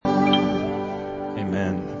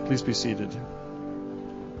Amen. Please be seated.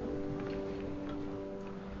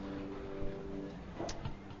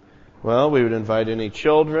 Well, we would invite any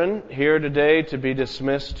children here today to be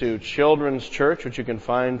dismissed to Children's Church, which you can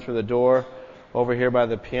find through the door over here by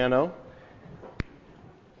the piano.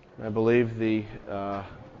 I believe the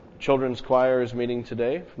children's choir is meeting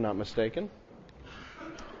today, if I'm not mistaken.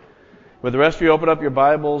 With the rest of you, open up your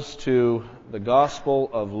Bibles to the Gospel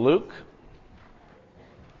of Luke.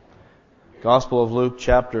 Gospel of Luke,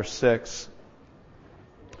 chapter 6.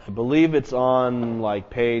 I believe it's on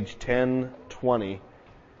page 1020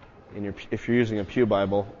 if you're using a pew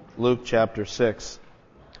Bible. Luke, chapter 6.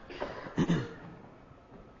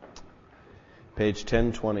 Page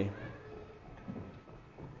 1020.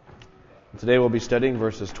 Today we'll be studying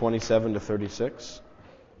verses 27 to 36.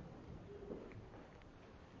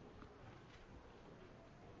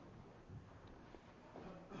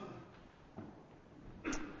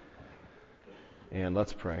 And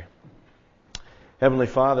let's pray. Heavenly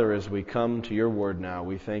Father, as we come to your word now,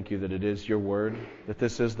 we thank you that it is your word, that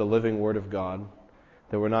this is the living word of God,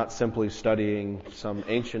 that we're not simply studying some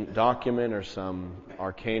ancient document or some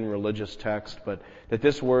arcane religious text, but that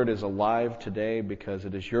this word is alive today because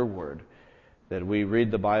it is your word, that we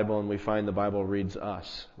read the Bible and we find the Bible reads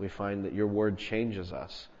us. We find that your word changes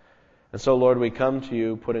us. And so, Lord, we come to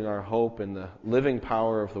you putting our hope in the living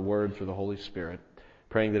power of the word through the Holy Spirit,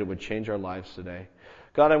 praying that it would change our lives today.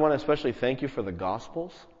 God, I want to especially thank you for the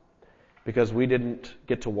Gospels, because we didn't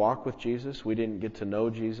get to walk with Jesus. We didn't get to know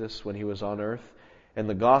Jesus when he was on earth. And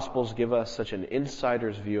the Gospels give us such an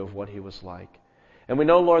insider's view of what he was like. And we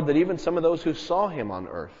know, Lord, that even some of those who saw him on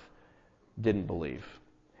earth didn't believe.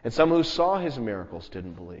 And some who saw his miracles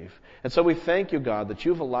didn't believe. And so we thank you, God, that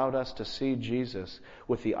you've allowed us to see Jesus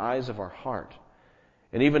with the eyes of our heart.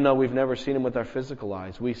 And even though we've never seen him with our physical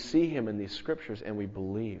eyes, we see him in these scriptures and we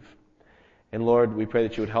believe. And Lord, we pray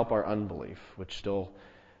that you would help our unbelief, which still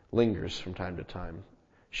lingers from time to time.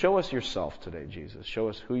 Show us yourself today, Jesus. Show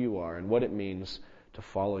us who you are and what it means to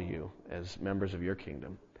follow you as members of your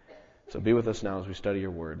kingdom. So be with us now as we study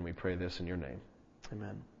your word, and we pray this in your name.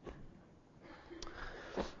 Amen.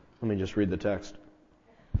 Let me just read the text.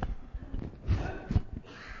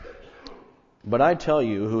 But I tell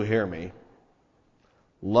you who hear me,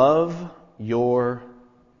 love your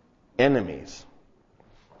enemies.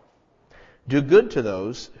 Do good to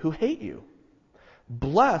those who hate you.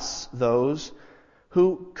 Bless those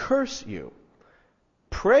who curse you.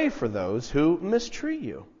 Pray for those who mistreat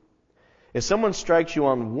you. If someone strikes you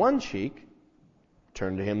on one cheek,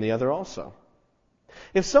 turn to him the other also.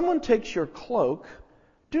 If someone takes your cloak,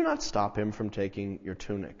 do not stop him from taking your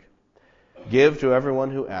tunic. Give to everyone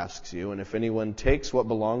who asks you, and if anyone takes what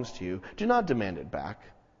belongs to you, do not demand it back.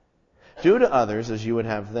 Do to others as you would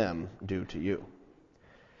have them do to you.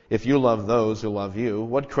 If you love those who love you,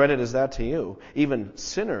 what credit is that to you? Even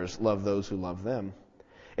sinners love those who love them.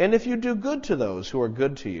 And if you do good to those who are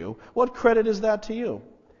good to you, what credit is that to you?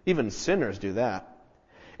 Even sinners do that.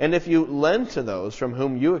 And if you lend to those from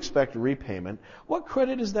whom you expect repayment, what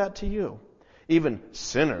credit is that to you? Even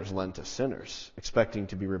sinners lend to sinners, expecting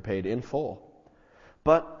to be repaid in full.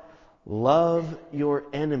 But love your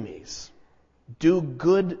enemies. Do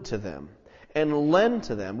good to them and lend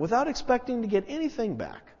to them without expecting to get anything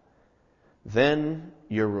back. Then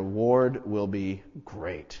your reward will be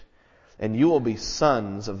great, and you will be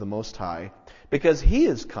sons of the Most High, because he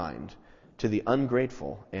is kind to the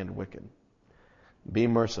ungrateful and wicked. Be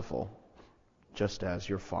merciful, just as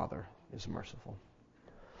your Father is merciful.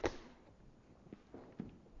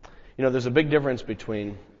 You know, there's a big difference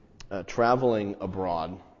between traveling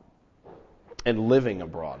abroad and living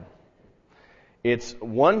abroad. It's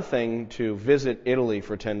one thing to visit Italy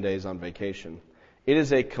for 10 days on vacation. It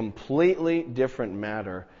is a completely different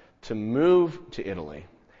matter to move to Italy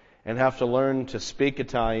and have to learn to speak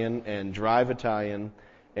Italian and drive Italian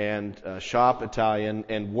and shop Italian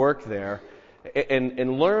and work there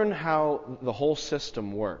and learn how the whole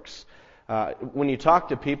system works. When you talk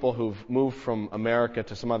to people who've moved from America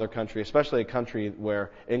to some other country, especially a country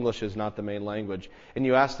where English is not the main language, and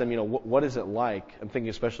you ask them, what is it like? I'm thinking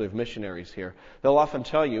especially of missionaries here. They'll often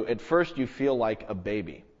tell you, at first you feel like a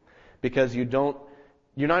baby because you're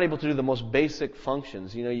not able to do the most basic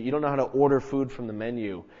functions. You don't know how to order food from the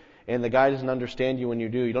menu, and the guy doesn't understand you when you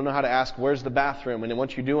do. You don't know how to ask, where's the bathroom? And then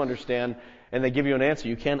once you do understand, and they give you an answer,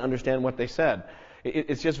 you can't understand what they said.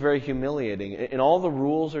 It's just very humiliating. And all the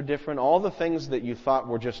rules are different. All the things that you thought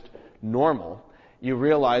were just normal, you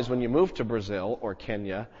realize when you move to Brazil or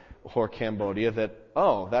Kenya or Cambodia that,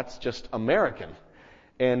 that's just American.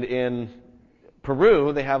 And in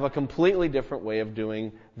Peru, they have a completely different way of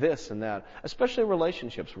doing this and that, especially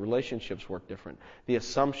relationships. Relationships work different. The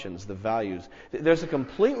assumptions, the values. There's a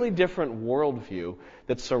completely different worldview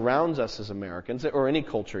that surrounds us as Americans, or any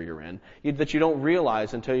culture you're in, that you don't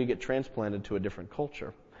realize until you get transplanted to a different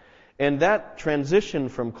culture. And that transition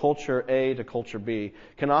from culture A to culture B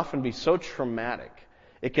can often be so traumatic.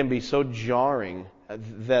 It can be so jarring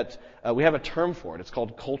that we have a term for it. It's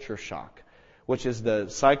called culture shock, which is the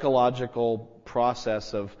psychological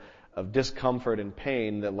process of discomfort and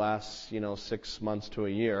pain that lasts, 6 months to a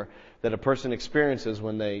year, that a person experiences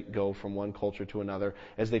when they go from one culture to another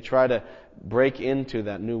as they try to break into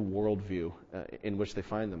that new worldview in which they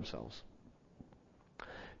find themselves.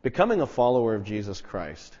 Becoming a follower of Jesus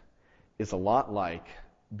Christ is a lot like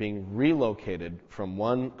being relocated from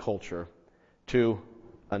one culture to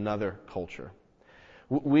another culture.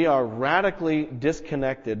 We are radically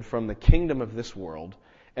disconnected from the kingdom of this world,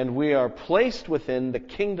 and we are placed within the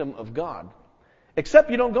kingdom of God.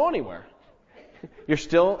 Except you don't go anywhere. You're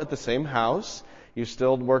still at the same house. You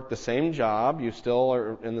still work the same job. You still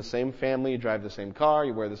are in the same family. You drive the same car.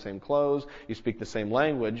 You wear the same clothes. You speak the same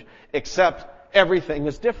language. Except everything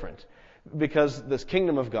is different. Because this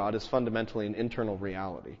kingdom of God is fundamentally an internal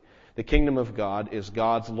reality. The kingdom of God is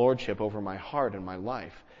God's lordship over my heart and my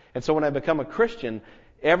life. And so when I become a Christian,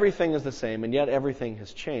 everything is the same, and yet everything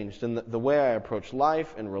has changed. And the way I approach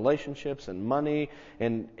life and relationships and money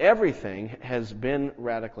and everything has been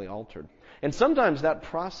radically altered. And sometimes that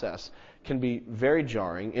process can be very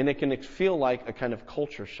jarring, and it can feel like a kind of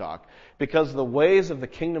culture shock, because the ways of the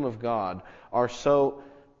kingdom of God are so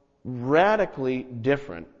radically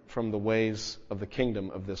different from the ways of the kingdom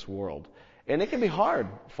of this world. And it can be hard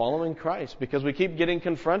following Christ, because we keep getting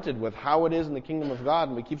confronted with how it is in the kingdom of God,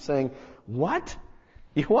 and we keep saying, what?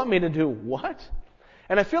 You want me to do what?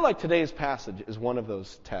 And I feel like today's passage is one of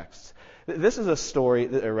those texts. This is a story,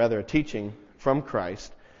 or rather a teaching from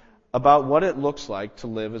Christ, about what it looks like to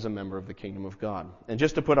live as a member of the kingdom of God. And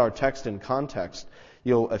just to put our text in context,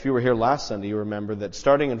 if you were here last Sunday, you remember that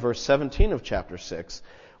starting in verse 17 of chapter 6,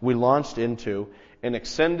 we launched into an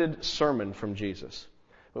extended sermon from Jesus.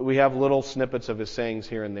 We have little snippets of his sayings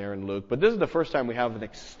here and there in Luke, but this is the first time we have an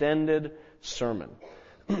extended sermon.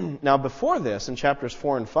 Now, before this, in chapters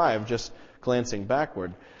 4 and 5, just glancing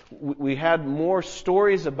backward, we had more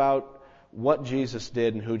stories about what Jesus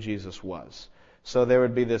did and who Jesus was. So there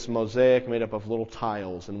would be this mosaic made up of little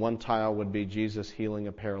tiles, and one tile would be Jesus healing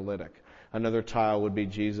a paralytic. Another tile would be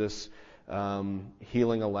Jesus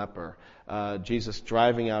healing a leper. Jesus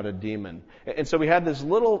driving out a demon. And so we had these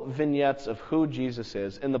little vignettes of who Jesus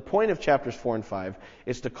is. And the point of chapters 4 and 5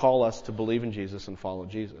 is to call us to believe in Jesus and follow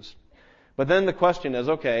Jesus. But then the question is,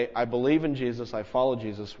 okay, I believe in Jesus, I follow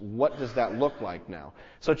Jesus, what does that look like now?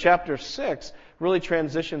 So chapter 6 really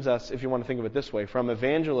transitions us, if you want to think of it this way, from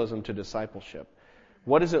evangelism to discipleship.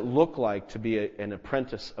 What does it look like to be an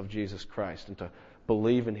apprentice of Jesus Christ and to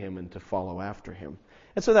believe in Him and to follow after Him?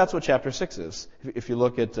 And so that's what chapter 6 is. If you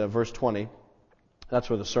look at verse 20, that's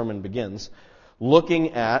where the sermon begins.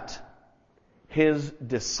 Looking at His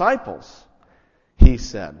disciples, He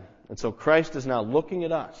said. And so Christ is now looking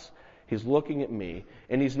at us. He's looking at me,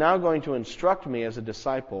 and He's now going to instruct me as a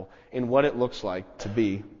disciple in what it looks like to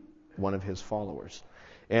be one of His followers.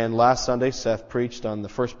 And last Sunday, Seth preached on the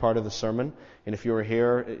first part of the sermon, and if you were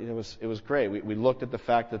here, it was great. We looked at the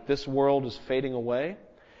fact that this world is fading away,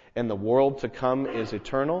 and the world to come is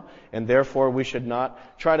eternal, and therefore we should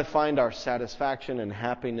not try to find our satisfaction and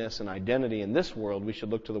happiness and identity in this world. We should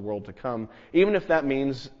look to the world to come, even if that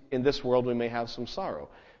means in this world we may have some sorrow.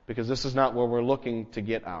 Because this is not where we're looking to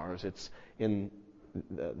get ours. It's in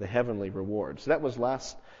the heavenly rewards. So that was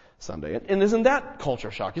last Sunday. And isn't that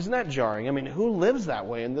culture shock? Isn't that jarring? I mean, who lives that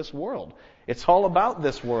way in this world? It's all about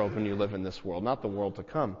this world when you live in this world, not the world to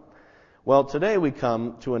come. Well, today we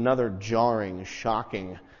come to another jarring,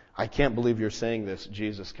 shocking, I can't believe you're saying this,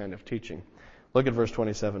 Jesus kind of teaching. Look at verse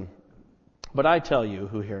 27. But I tell you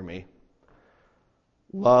who hear me,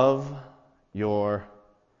 love your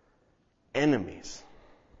enemies.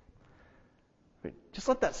 Just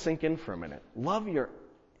let that sink in for a minute. Love your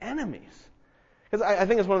enemies. Because I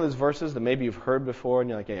think it's one of those verses that maybe you've heard before and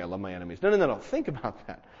you're like, yeah, I love my enemies. No. Think about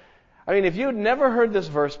that. I mean, if you had never heard this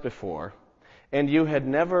verse before and you had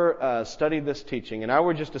never studied this teaching, and I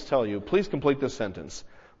were just to tell you, please complete this sentence,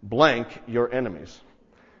 blank your enemies.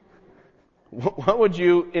 What would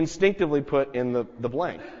you instinctively put in the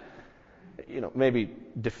blank? Maybe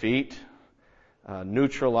defeat,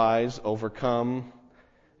 neutralize, overcome,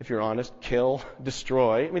 if you're honest, kill,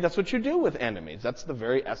 destroy. I mean, that's what you do with enemies. That's the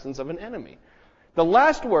very essence of an enemy. The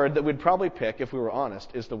last word that we'd probably pick, if we were honest,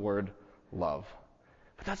 is the word love.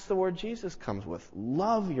 But that's the word Jesus comes with.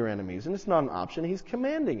 Love your enemies. And it's not an option. He's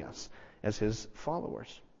commanding us as his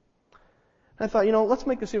followers. And I thought, let's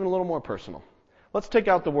make this even a little more personal. Let's take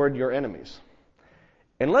out the word your enemies.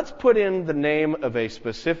 And let's put in the name of a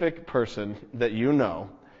specific person that you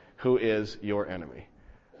know who is your enemy.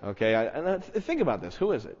 Okay? Think about this.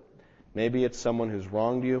 Who is it? Maybe it's someone who's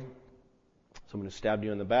wronged you, someone who stabbed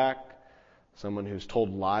you in the back, someone who's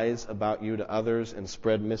told lies about you to others and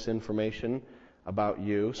spread misinformation about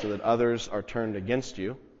you so that others are turned against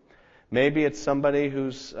you. Maybe it's somebody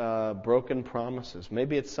who's broken promises.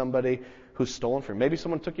 Maybe it's somebody who's stolen from you. Maybe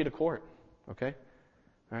someone took you to court. Okay?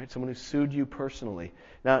 All right, someone who sued you personally.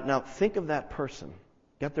 Now think of that person.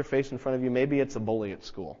 Get their face in front of you. Maybe it's a bully at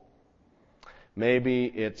school. Maybe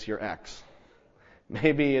it's your ex.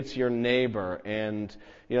 Maybe it's your neighbor, and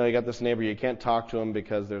you got this neighbor, you can't talk to him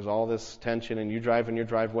because there's all this tension, and you drive in your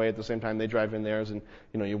driveway at the same time they drive in theirs, and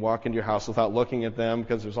you walk into your house without looking at them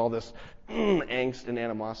because there's all this angst and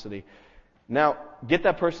animosity. Now, get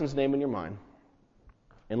that person's name in your mind,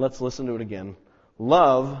 and let's listen to it again.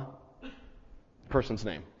 Love person's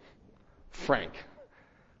name. Frank,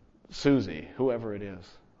 Susie, whoever it is.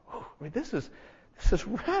 This is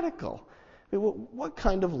radical. What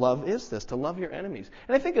kind of love is this, to love your enemies?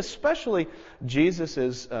 And I think especially Jesus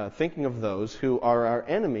is thinking of those who are our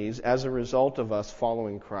enemies as a result of us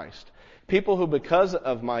following Christ. People who, because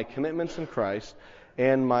of my commitments in Christ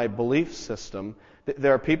and my belief system,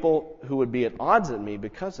 there are people who would be at odds with me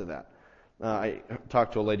because of that. I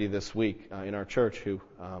talked to a lady this week in our church who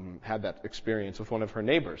had that experience with one of her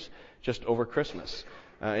neighbors just over Christmas.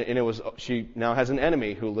 And she now has an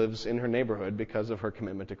enemy who lives in her neighborhood because of her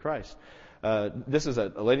commitment to Christ. This is a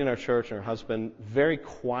lady in our church and her husband, very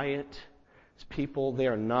quiet people. They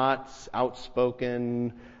are not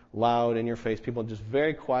outspoken, loud, in your face people, just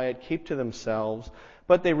very quiet, keep to themselves.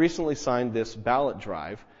 But they recently signed this ballot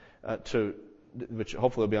drive which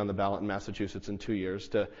hopefully will be on the ballot in Massachusetts in 2 years,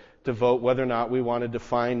 to vote whether or not we want to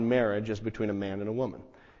define marriage as between a man and a woman.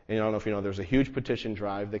 And I don't know if you know, there's a huge petition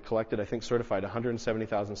drive. They collected, I think, certified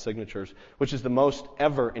 170,000 signatures, which is the most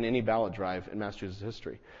ever in any ballot drive in Massachusetts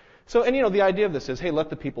history. So, and the idea of this is, hey, let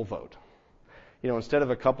the people vote. Instead of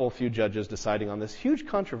a few judges deciding on this huge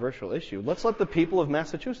controversial issue, let's let the people of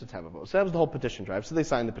Massachusetts have a vote. So that was the whole petition drive. So they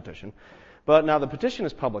signed the petition. But now the petition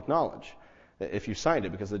is public knowledge, if you signed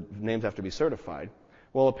it, because the names have to be certified.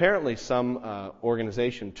 Well, apparently some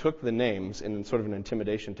organization took the names in sort of an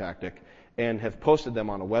intimidation tactic and have posted them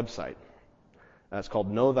on a website. It's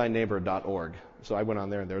called knowthyneighbor.org. So I went on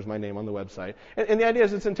there, and there's my name on the website. And the idea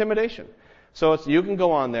is it's intimidation. So you can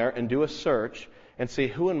go on there and do a search and see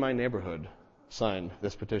who in my neighborhood signed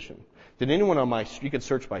this petition. Did anyone on my street, you could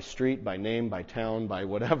search by street, by name, by town, by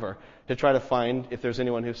whatever, to try to find if there's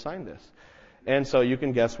anyone who signed this. And so you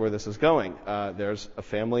can guess where this is going. There's a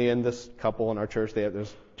family in this couple in our church.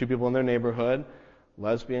 There's 2 people in their neighborhood,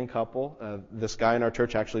 lesbian couple. This guy in our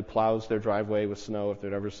church actually plows their driveway with snow if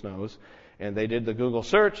it ever snows. And they did the Google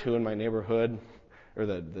search, who in my neighborhood, or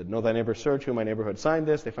the Know Thy Neighbor search, who in my neighborhood signed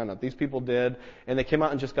this. They found out these people did. And they came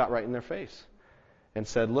out and just got right in their face and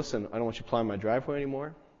said, listen, I don't want you plowing my driveway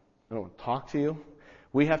anymore. I don't want to talk to you.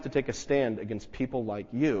 We have to take a stand against people like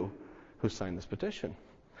you who signed this petition.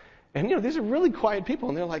 And, these are really quiet people,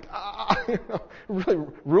 and they're like, really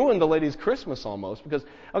ruined the lady's Christmas almost. Because,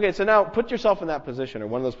 okay, so now put yourself in that position, or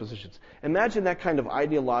one of those positions. Imagine that kind of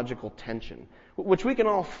ideological tension, which we can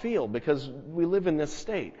all feel because we live in this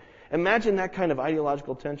state. Imagine that kind of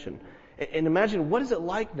ideological tension. And imagine what is it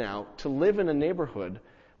like now to live in a neighborhood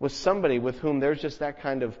with somebody with whom there's just that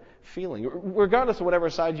kind of feeling, regardless of whatever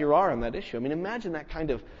side you are on that issue. I mean, imagine that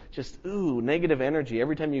kind of just, negative energy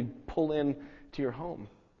every time you pull in to your home.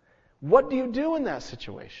 What do you do in that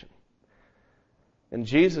situation? And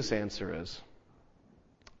Jesus' answer is,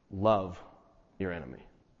 love your enemy.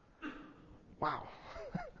 Wow.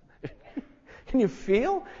 Can you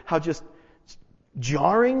feel how just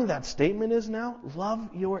jarring that statement is now?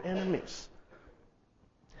 Love your enemies.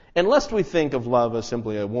 And lest we think of love as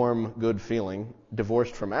simply a warm, good feeling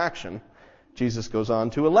divorced from action, Jesus goes on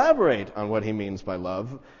to elaborate on what he means by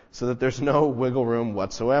love so that there's no wiggle room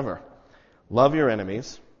whatsoever. Love your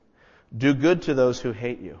enemies. Do good to those who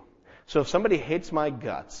hate you. So if somebody hates my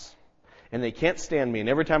guts and they can't stand me, and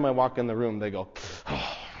every time I walk in the room they go,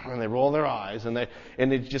 oh, and they roll their eyes, and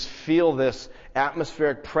they just feel this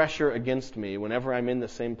atmospheric pressure against me whenever I'm in the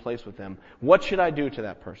same place with them, what should I do to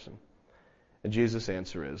that person? And Jesus'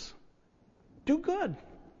 answer is, do good.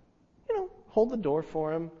 Hold the door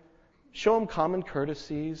for them. Show them common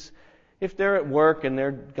courtesies. If they're at work and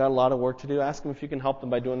they've got a lot of work to do, ask them if you can help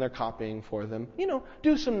them by doing their copying for them.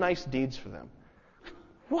 Do some nice deeds for them.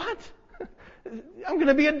 What? I'm going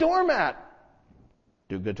to be a doormat.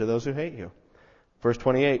 Do good to those who hate you. Verse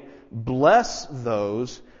 28, bless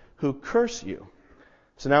those who curse you.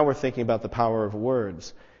 So now we're thinking about the power of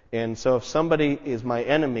words. And so if somebody is my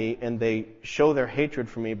enemy and they show their hatred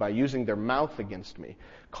for me by using their mouth against me,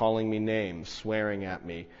 calling me names, swearing at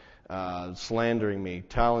me, slandering me,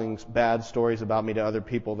 telling bad stories about me to other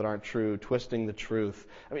people that aren't true, twisting the truth.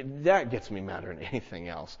 I mean, that gets me madder than anything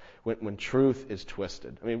else, when truth is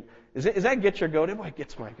twisted. I mean, is that get your goat? It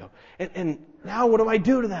gets my goat. And now what do I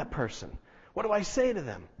do to that person? What do I say to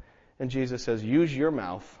them? And Jesus says, use your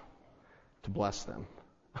mouth to bless them.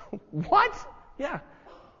 What? Yeah.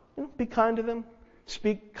 Be kind to them.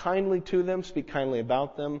 Speak kindly to them. Speak kindly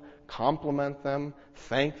about them. Compliment them.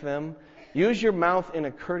 Thank them. Use your mouth in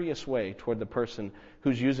a courteous way toward the person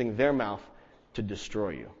who's using their mouth to destroy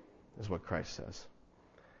you, is what Christ says.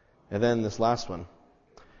 And then this last one.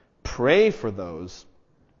 Pray for those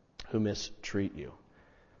who mistreat you.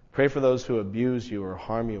 Pray for those who abuse you or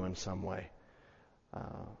harm you in some way.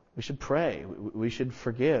 We should pray. We should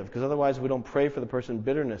forgive, because otherwise we don't pray for the person,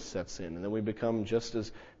 bitterness sets in, and then we become just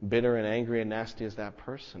as bitter and angry and nasty as that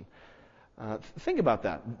person. Think about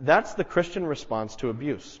that. That's the Christian response to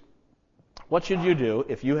abuse. What should you do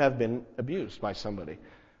if you have been abused by somebody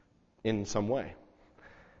in some way?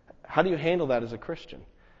 How do you handle that as a Christian?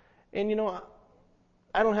 And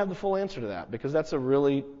I don't have the full answer to that, because that's a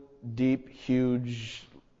really deep, huge,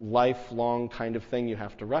 lifelong kind of thing you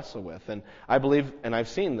have to wrestle with. And I believe, and I've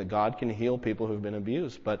seen, that God can heal people who've been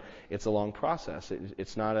abused, but it's a long process.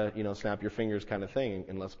 It's not a, snap your fingers kind of thing,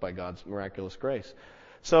 unless by God's miraculous grace.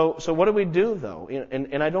 So what do we do, though?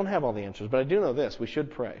 And I don't have all the answers, but I do know this. We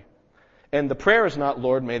should pray. And the prayer is not,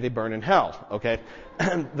 Lord, may they burn in hell, okay?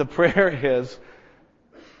 The prayer is,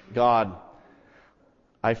 God,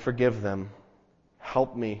 I forgive them.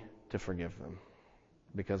 Help me to forgive them.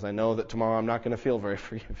 Because I know that tomorrow I'm not going to feel very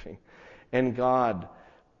forgiving. And God,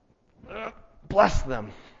 bless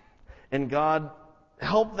them. And God,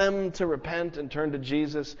 help them to repent and turn to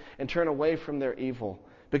Jesus and turn away from their evil.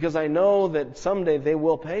 Because I know that someday they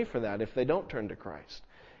will pay for that if they don't turn to Christ.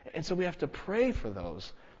 And so we have to pray for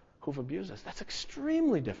those who've abused us. That's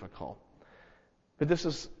extremely difficult. But this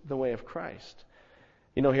is the way of Christ.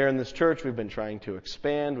 Here in this church, we've been trying to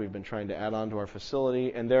expand. We've been trying to add on to our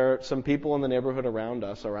facility. And there are some people in the neighborhood around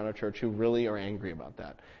us, around our church, who really are angry about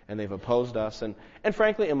that. And they've opposed us. And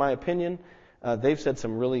frankly, in my opinion, they've said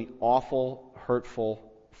some really awful, hurtful,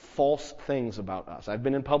 false things about us. I've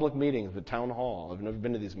been in public meetings, the town hall. I've never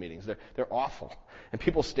been to these meetings. They're awful. And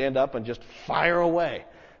people stand up and just fire away.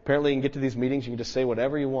 Apparently, you can get to these meetings, you can just say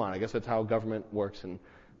whatever you want. I guess that's how government works in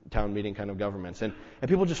town meeting kind of governments. And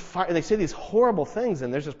people just fire, and they say these horrible things,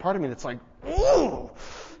 and there's this part of me that's like, ooh,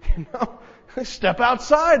 step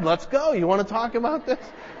outside, let's go. You want to talk about this?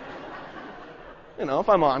 If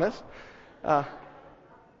I'm honest. And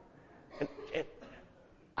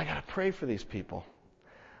I got to pray for these people.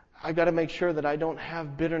 I've got to make sure that I don't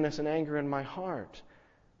have bitterness and anger in my heart.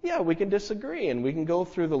 Yeah, we can disagree, and we can go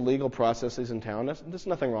through the legal processes in town. There's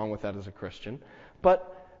nothing wrong with that as a Christian.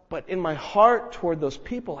 But in my heart toward those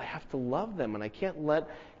people, I have to love them, and I can't let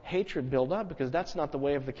hatred build up, because that's not the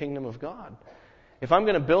way of the kingdom of God. If I'm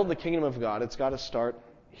going to build the kingdom of God, it's got to start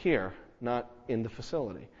here, not in the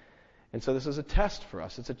facility. And so this is a test for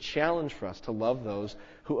us. It's a challenge for us to love those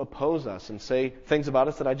who oppose us and say things about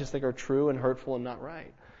us that I just think are true and hurtful and not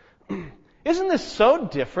right. Isn't this so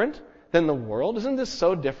different than the world? Isn't this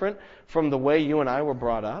so different from the way you and I were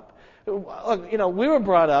brought up? Look, we were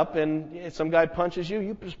brought up, and some guy punches you,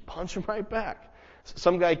 you just punch him right back.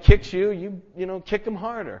 Some guy kicks you, you kick him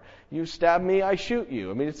harder. You stab me, I shoot you.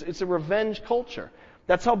 I mean, it's a revenge culture.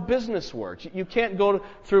 That's how business works. You can't go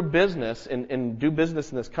through business and do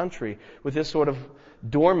business in this country with this sort of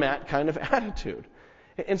doormat kind of attitude.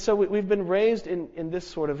 And so we've been raised in this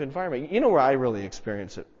sort of environment. Where I really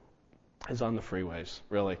experience it is on the freeways,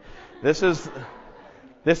 really. This is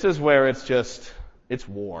where it's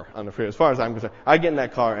war on the freeway. As far as I'm concerned, I get in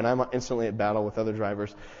that car and I'm instantly at battle with other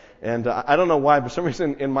drivers. And I don't know why, but for some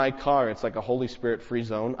reason in my car it's like a Holy Spirit free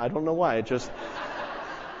zone. I don't know why.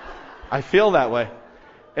 I feel that way.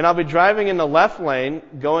 And I'll be driving in the left lane,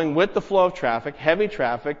 going with the flow of traffic, heavy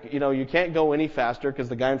traffic. You can't go any faster because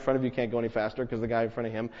the guy in front of you can't go any faster because the guy in front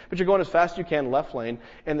of him. But you're going as fast as you can left lane,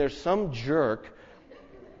 and there's some jerk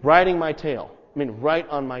riding my tail. Right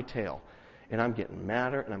on my tail. And I'm getting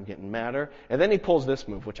madder, and I'm getting madder. And then he pulls this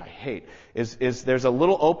move, which I hate, is there's a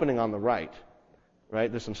little opening on the right?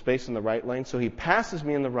 There's some space in the right lane. So he passes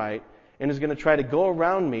me in the right and is going to try to go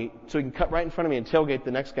around me so he can cut right in front of me and tailgate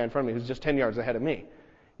the next guy in front of me who's just 10 yards ahead of me.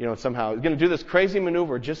 Somehow. He's going to do this crazy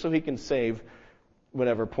maneuver just so he can save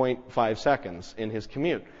whatever, 0.5 seconds in his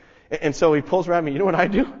commute. And so he pulls around me. You know what I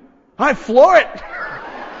do? I floor it.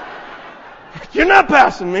 You're not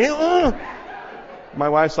passing me. My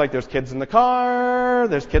wife's like, there's kids in the car.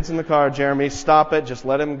 There's kids in the car. Jeramie, stop it. Just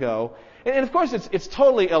let him go. And of course, it's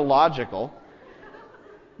totally illogical.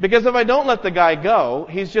 Because if I don't let the guy go,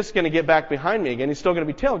 he's just going to get back behind me again. He's still going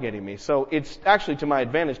to be tailgating me. So it's actually to my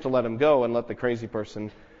advantage to let him go and let the crazy person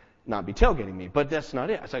not be tailgating me. But that's not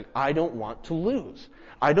it. It's like, I don't want to lose.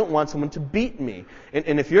 I don't want someone to beat me.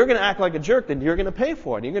 And if you're going to act like a jerk, then you're going to pay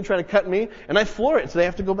for it. You're going to try to cut me, and I floor it, so they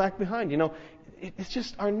have to go back behind. You know, it's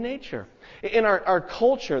just our nature. In our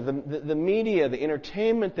culture, the media, the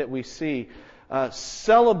entertainment that we see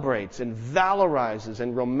celebrates and valorizes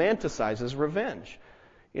and romanticizes revenge.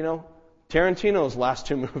 You know, Tarantino's last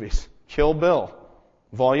two movies, Kill Bill,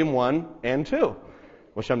 Volume 1 and 2.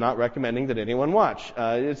 Which I'm not recommending that anyone watch.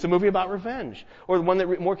 It's a movie about revenge. Or the one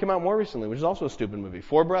that came out more recently, which is also a stupid movie,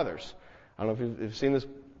 Four Brothers. I don't know if you've seen this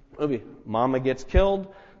movie. Mama gets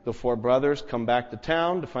killed. The four brothers come back to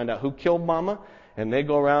town to find out who killed Mama. And they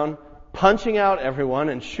go around punching out everyone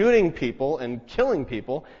and shooting people and killing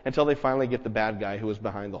people until they finally get the bad guy who was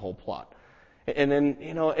behind the whole plot. And then,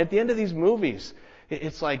 you know, at the end of these movies,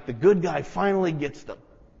 it's like the good guy finally gets the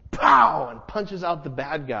pow and punches out the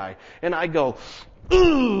bad guy. And I go,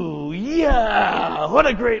 ooh, yeah, what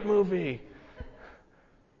a great movie.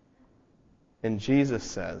 And Jesus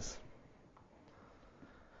says,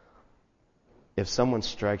 if someone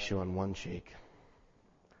strikes you on one cheek,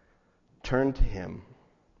 turn to him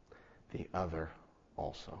the other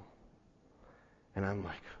also. And I'm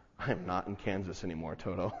like, I'm not in Kansas anymore,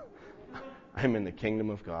 Toto. I'm in the kingdom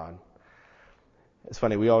of God. It's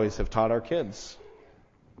funny, we always have taught our kids.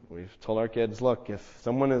 We've told our kids, look, if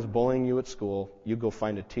someone is bullying you at school, you go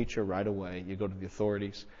find a teacher right away. You go to the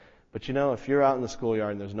authorities. But you know, if you're out in the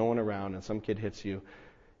schoolyard and there's no one around and some kid hits you,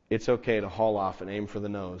 it's okay to haul off and aim for the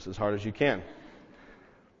nose as hard as you can.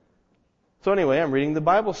 So anyway, I'm reading the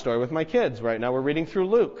Bible story with my kids. Right now we're reading through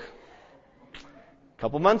Luke. A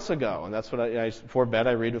couple months ago. And that's what before bed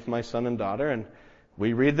I read with my son and daughter. And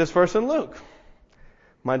we read this verse in Luke.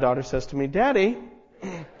 My daughter says to me, Daddy,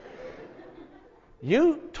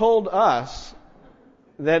 you told us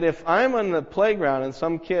that if I'm on the playground and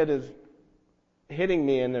some kid is hitting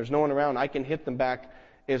me and there's no one around, I can hit them back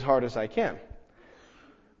as hard as I can.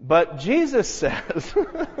 But Jesus says,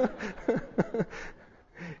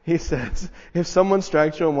 he says, if someone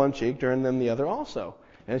strikes you on one cheek, turn them the other also.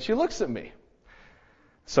 And she looks at me.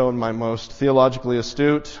 So in my most theologically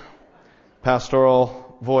astute,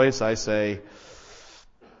 pastoral voice, I say,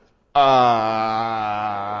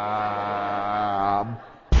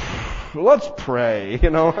 let's pray, you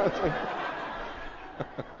know.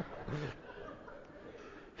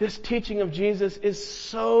 This teaching of Jesus is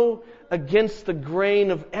so against the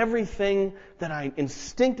grain of everything that I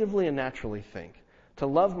instinctively and naturally think. To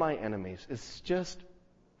love my enemies is just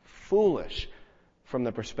foolish from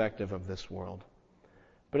the perspective of this world.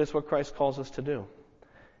 But it's what Christ calls us to do.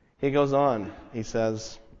 He goes on, he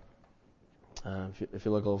says, if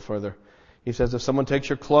you look a little further, he says, if someone takes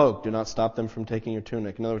your cloak, do not stop them from taking your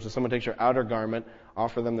tunic. In other words, if someone takes your outer garment,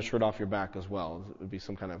 offer them the shirt off your back as well. It would be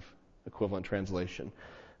some kind of equivalent translation.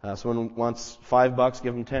 Someone wants $5,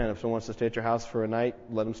 give them 10. If someone wants to stay at your house for a night,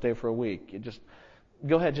 let them stay for a week. You just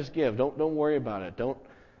go ahead, just give. Don't worry about it. Don't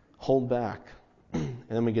hold back. And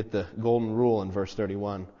then we get the golden rule in verse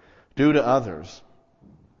 31. Do to others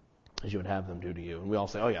as you would have them do to you. And we all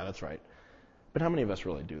say, oh yeah, that's right. But how many of us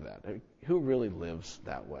really do that? I mean, who really lives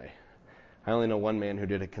that way? I only know one man who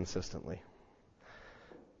did it consistently.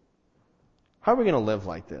 How are we going to live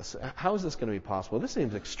like this? How is this going to be possible? This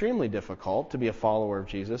seems extremely difficult to be a follower of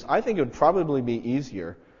Jesus. I think it would probably be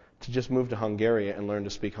easier to just move to Hungary and learn to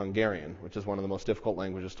speak Hungarian, which is one of the most difficult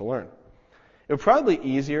languages to learn. It would probably be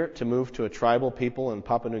easier to move to a tribal people in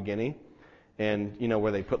Papua New Guinea, and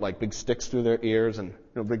where they put like big sticks through their ears and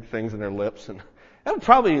big things in their lips, and that would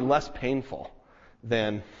probably be less painful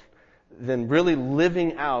than really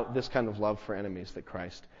living out this kind of love for enemies that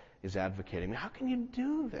Christ is advocating. How can you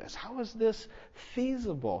do this? How is this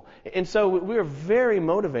feasible? And so we are very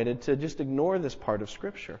motivated to just ignore this part of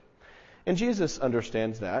Scripture. And Jesus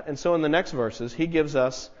understands that. And so in the next verses, he gives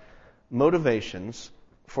us motivations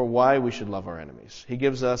for why we should love our enemies. He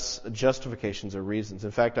gives us justifications or reasons.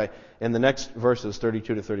 In fact, in the next verses,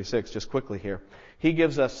 32 to 36, just quickly here, he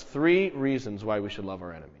gives us 3 reasons why we should love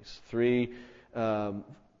our enemies. 3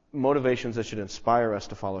 motivations that should inspire us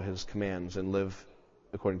to follow his commands and live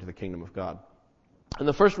according to the kingdom of God. And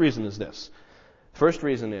the first reason is this. First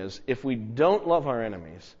reason is, if we don't love our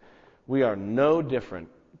enemies, we are no different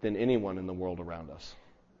than anyone in the world around us.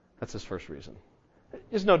 That's his first reason.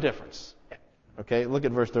 There's no difference. Okay, look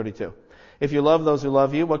at verse 32. If you love those who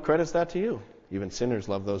love you, what credit is that to you? Even sinners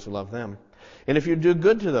love those who love them. And if you do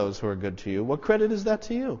good to those who are good to you, what credit is that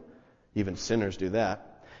to you? Even sinners do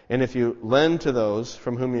that. And if you lend to those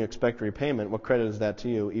from whom you expect repayment, what credit is that to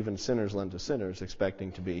you? Even sinners lend to sinners,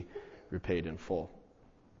 expecting to be repaid in full.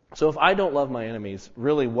 So if I don't love my enemies,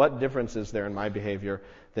 really what difference is there in my behavior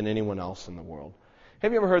than anyone else in the world?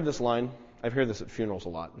 Have you ever heard this line? I've heard this at funerals a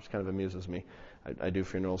lot, which kind of amuses me. I do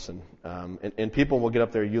funerals, and people will get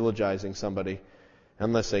up there eulogizing somebody,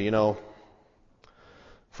 and they'll say,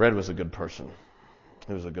 Fred was a good person.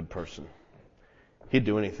 He was a good person. He'd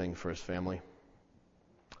do anything for his family.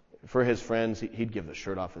 For his friends, he'd give the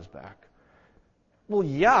shirt off his back. Well,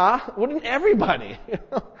 yeah, wouldn't everybody?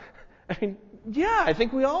 Yeah, I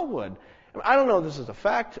think we all would. I don't know if this is a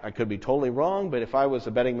fact. I could be totally wrong, but if I was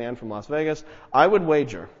a betting man from Las Vegas, I would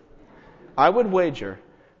wager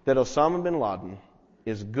that Osama bin Laden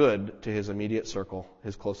is good to his immediate circle,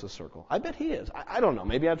 his closest circle. I bet he is. I don't know.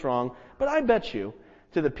 Maybe that's wrong, but I bet you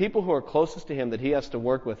to the people who are closest to him that he has to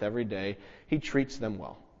work with every day, he treats them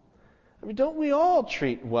well. Don't we all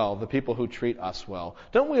treat well the people who treat us well?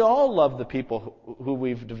 Don't we all love the people who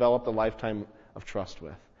we've developed a lifetime of trust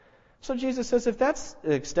with? So Jesus says, if that's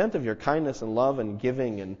the extent of your kindness and love and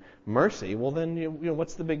giving and mercy, well then,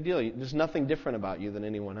 what's the big deal? There's nothing different about you than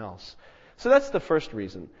anyone else. So that's the first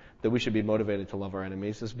reason that we should be motivated to love our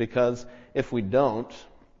enemies, is because if we don't,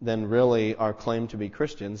 then really our claim to be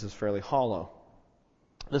Christians is fairly hollow.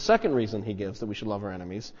 The second reason he gives that we should love our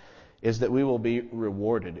enemies is that we will be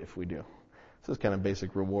rewarded if we do. This is kind of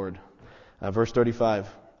basic reward. Verse 35,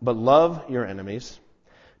 but love your enemies,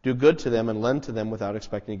 do good to them and lend to them without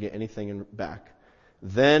expecting to get anything back.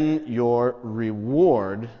 Then your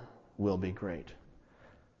reward will be great.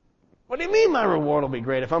 What do you mean my reward will be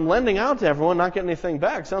great? If I'm lending out to everyone, not getting anything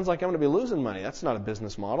back, sounds like I'm going to be losing money. That's not a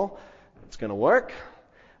business model. It's going to work.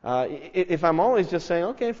 If I'm always just saying,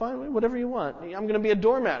 okay, fine, whatever you want, I'm going to be a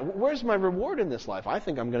doormat. Where's my reward in this life? I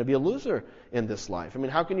think I'm going to be a loser in this life.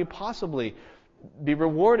 How can you possibly be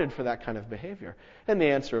rewarded for that kind of behavior? And the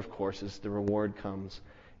answer, of course, is the reward comes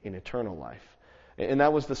in eternal life. And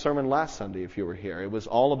that was the sermon last Sunday, if you were here. It was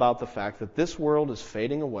all about the fact that this world is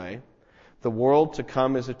fading away. The world to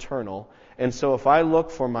come is eternal. And so if I look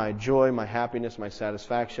for my joy, my happiness, my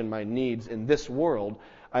satisfaction, my needs in this world,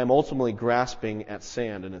 I am ultimately grasping at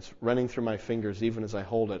sand, and it's running through my fingers even as I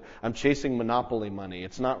hold it. I'm chasing monopoly money.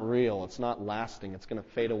 It's not real. It's not lasting. It's going to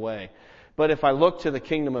fade away. But if I look to the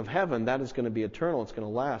kingdom of heaven, that is going to be eternal. It's going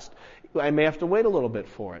to last. I may have to wait a little bit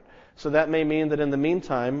for it. So that may mean that in the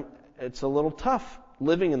meantime, it's a little tough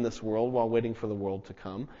living in this world while waiting for the world to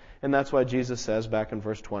come. And that's why Jesus says back in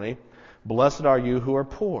verse 20, blessed are you who are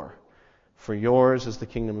poor, for yours is the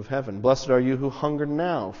kingdom of heaven. Blessed are you who hunger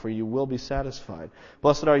now, for you will be satisfied.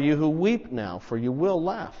 Blessed are you who weep now, for you will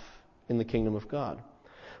laugh in the kingdom of God.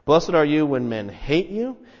 Blessed are you when men hate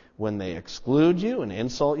you, when they exclude you and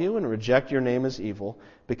insult you and reject your name as evil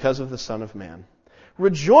because of the Son of Man.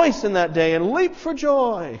 Rejoice in that day and leap for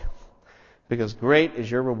joy, because great is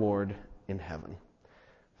your reward in heaven.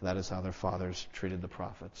 That is how their fathers treated the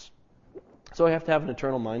prophets. So I have to have an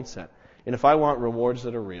eternal mindset. And if I want rewards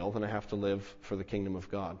that are real, then I have to live for the kingdom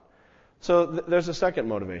of God. So there's a second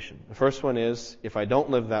motivation. The first one is, if I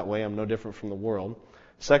don't live that way, I'm no different from the world.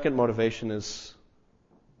 Second motivation is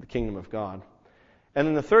the kingdom of God. And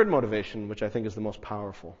then the third motivation, which I think is the most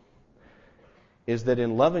powerful, is that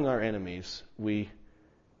in loving our enemies, we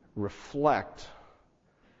reflect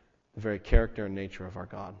the very character and nature of our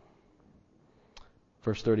God.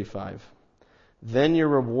 Verse 35. Then your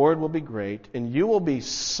reward will be great, and you will be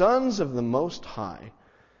sons of the Most High,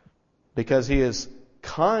 because He is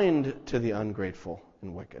kind to the ungrateful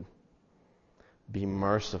and wicked. Be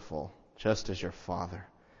merciful, just as your Father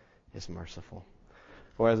is merciful.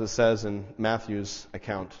 Or as it says in Matthew's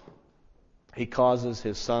account, He causes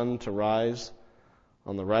His sun to rise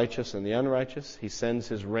on the righteous and the unrighteous. He sends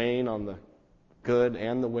His rain on the good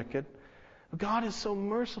and the wicked. God is so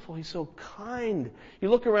merciful. He's so kind. You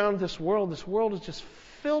look around this world is just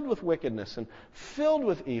filled with wickedness and filled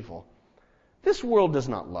with evil. This world does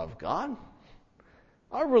not love God.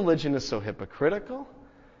 Our religion is so hypocritical.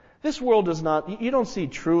 This world does not, you don't see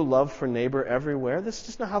true love for neighbor everywhere. This is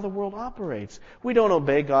just not how the world operates. We don't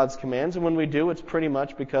obey God's commands, and when we do, it's pretty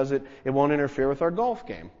much because it won't interfere with our golf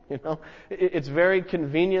game. It's very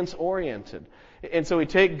convenience-oriented. And so we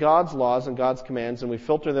take God's laws and God's commands and we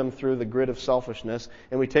filter them through the grid of selfishness,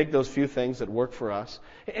 and we take those few things that work for us.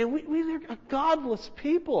 And we're a godless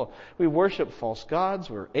people. We worship false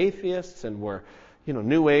gods. We're atheists, and we're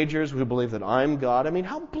New Agers who believe that I'm God.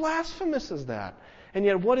 How blasphemous is that? And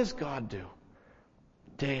yet, what does God do?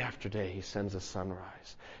 Day after day, He sends a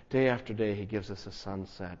sunrise. Day after day, He gives us a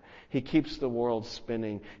sunset. He keeps the world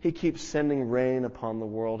spinning. He keeps sending rain upon the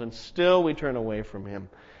world, and still we turn away from Him.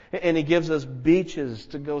 And He gives us beaches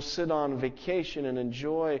to go sit on vacation and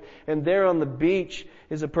enjoy. And there on the beach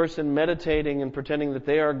is a person meditating and pretending that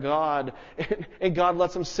they are God. And God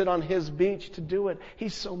lets them sit on His beach to do it.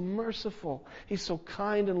 He's so merciful. He's so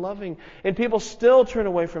kind and loving. And people still turn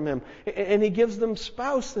away from Him. And He gives them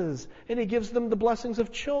spouses. And He gives them the blessings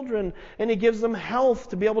of children. And He gives them health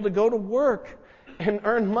to be able to go to work and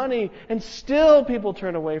earn money. And still people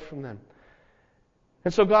turn away from them.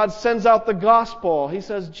 And so God sends out the gospel. He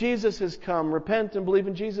says, Jesus has come. Repent and believe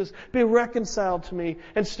in Jesus. Be reconciled to me.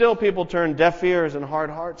 And still people turn deaf ears and hard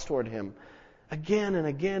hearts toward Him. Again and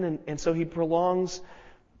again. And so He prolongs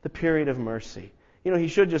the period of mercy. You know, He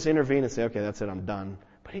should just intervene and say, okay, that's it, I'm done.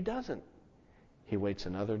 But He doesn't. He waits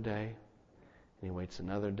another day. And He waits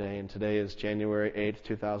another day. And today is January 8th,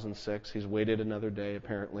 2006. He's waited another day,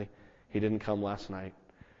 apparently. He didn't come last night.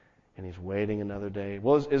 And He's waiting another day.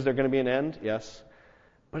 Well, is there going to be an end? Yes.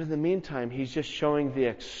 But in the meantime, He's just showing the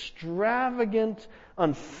extravagant,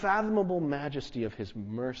 unfathomable majesty of His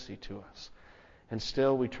mercy to us. And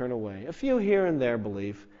still we turn away. A few here and there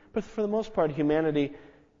believe. But for the most part, humanity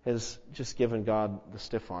has just given God the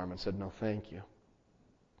stiff arm and said, no, thank you.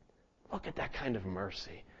 Look at that kind of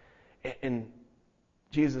mercy. And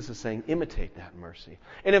Jesus is saying, imitate that mercy.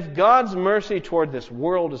 And if God's mercy toward this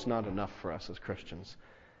world is not enough for us as Christians,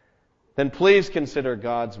 then please consider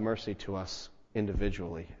God's mercy to us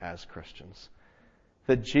individually as Christians.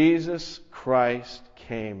 That Jesus Christ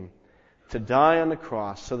came to die on the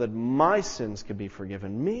cross so that my sins could be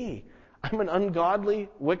forgiven. Me. I'm an ungodly,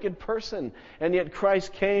 wicked person. And yet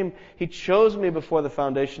Christ came. He chose me before the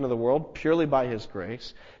foundation of the world purely by His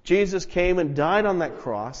grace. Jesus came and died on that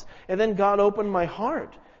cross. And then God opened my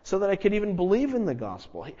heart so that I could even believe in the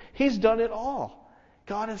gospel. He's done it all.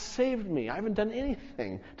 God has saved me. I haven't done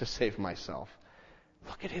anything to save myself.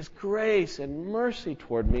 Look at His grace and mercy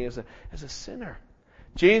toward me as a sinner.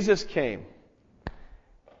 Jesus came,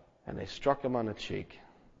 and they struck Him on the cheek,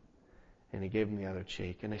 and He gave Him the other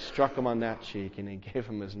cheek. And they struck Him on that cheek, and He gave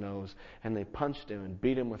Him His nose. And they punched Him and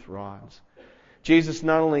beat Him with rods. Jesus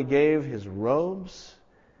not only gave His robes,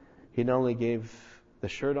 He not only gave the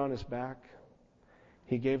shirt on His back,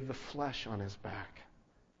 He gave the flesh on His back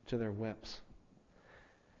to their whips.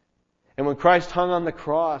 And when Christ hung on the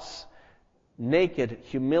cross, naked,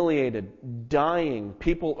 humiliated, dying,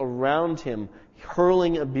 people around Him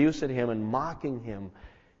hurling abuse at Him and mocking Him,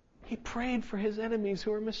 He prayed for His enemies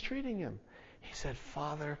who were mistreating Him. He said,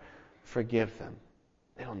 Father, forgive them.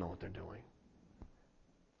 They don't know what they're doing.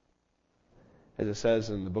 As it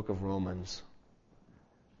says in the book of Romans,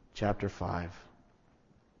 chapter 5.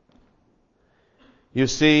 You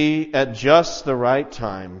see, at just the right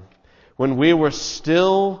time, when we were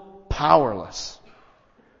still powerless,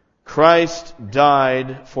 Christ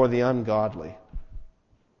died for the ungodly.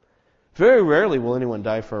 Very rarely will anyone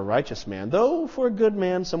die for a righteous man, though for a good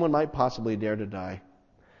man someone might possibly dare to die.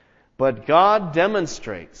 But God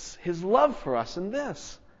demonstrates His love for us in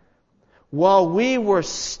this. While we were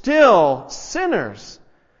still sinners,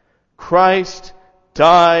 Christ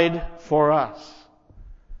died for us.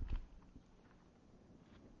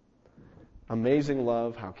 Amazing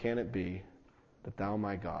love, how can it be that Thou,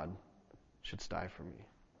 my God, shouldst die for me?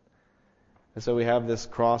 And so we have this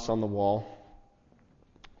cross on the wall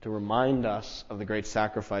to remind us of the great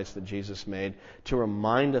sacrifice that Jesus made, to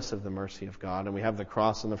remind us of the mercy of God. And we have the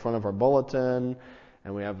cross in the front of our bulletin,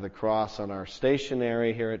 and we have the cross on our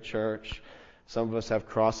stationery here at church. Some of us have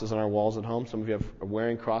crosses on our walls at home. Some of you are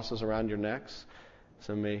wearing crosses around your necks.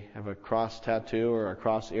 Some may have a cross tattoo or a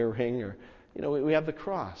cross earring, or we have the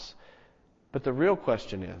cross. But the real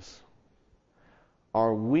question is,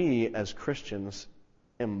 are we as Christians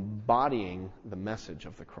embodying the message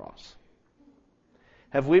of the cross?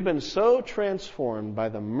 Have we been so transformed by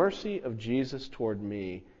the mercy of Jesus toward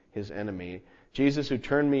me, His enemy, Jesus who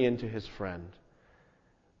turned me into His friend,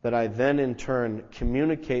 that I then in turn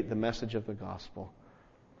communicate the message of the gospel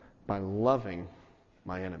by loving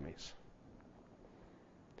my enemies?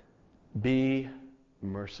 Be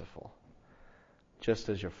merciful, just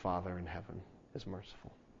as your Father in heaven is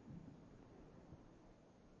merciful.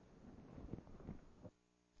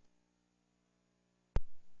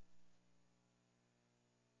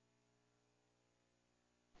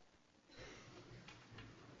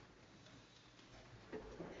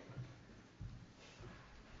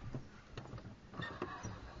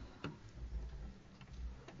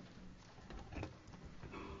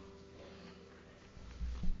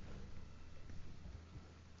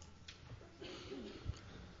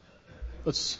 Let's